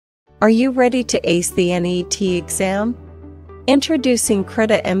Are you ready to ace the NEET exam? Introducing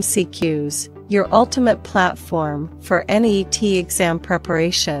Krita MCQs, your ultimate platform for NEET exam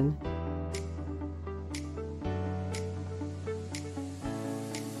preparation.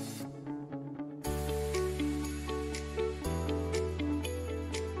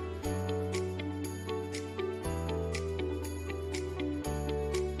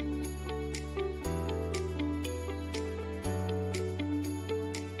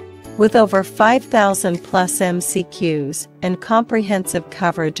 With over 5,000 plus MCQs and comprehensive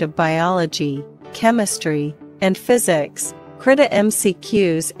coverage of biology, chemistry, and physics, Krita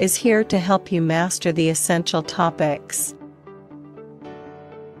MCQs is here to help you master the essential topics.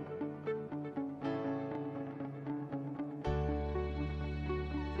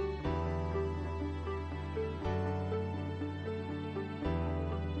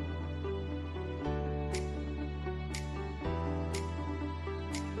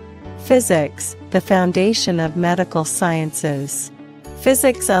 Physics, the foundation of medical sciences.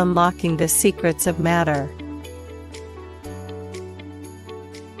 Physics unlocking the secrets of matter.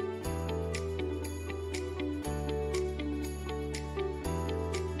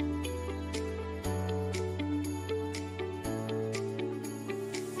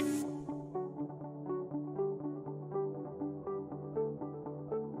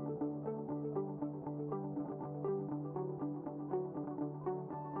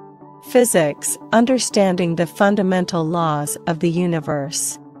 Physics, understanding the fundamental laws of the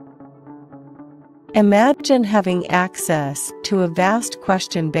universe. Imagine having access to a vast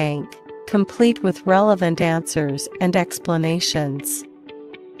question bank, complete with relevant answers and explanations.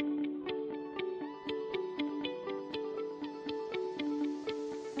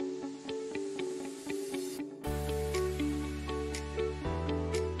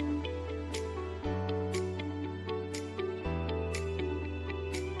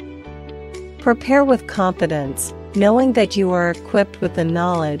 Prepare with confidence, knowing that you are equipped with the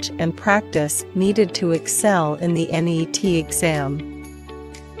knowledge and practice needed to excel in the NEET exam.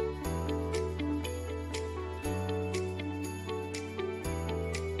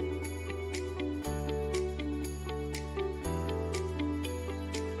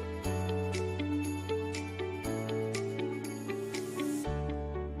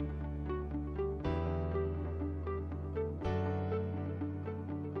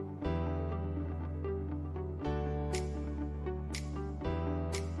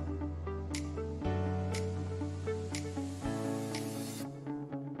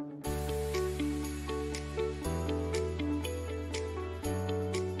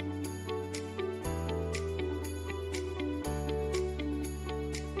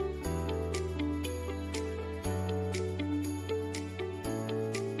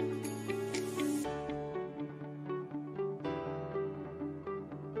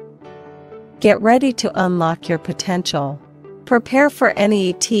 Get ready to unlock your potential. Prepare for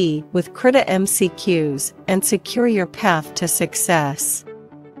NEET with Krita MCQs and secure your path to success.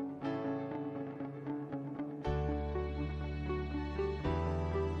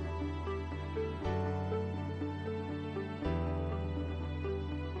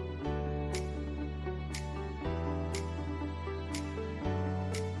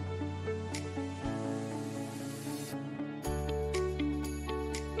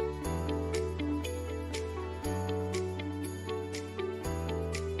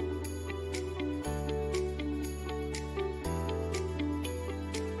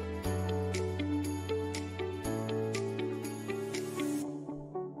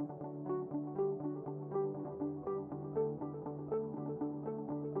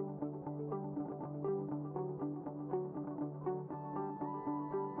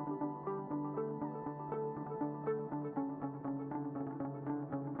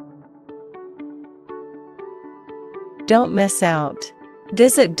 Don't miss out.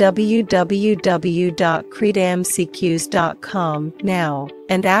 Visit www.kritamcqs.com now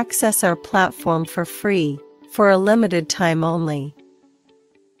and access our platform for free, for a limited time only.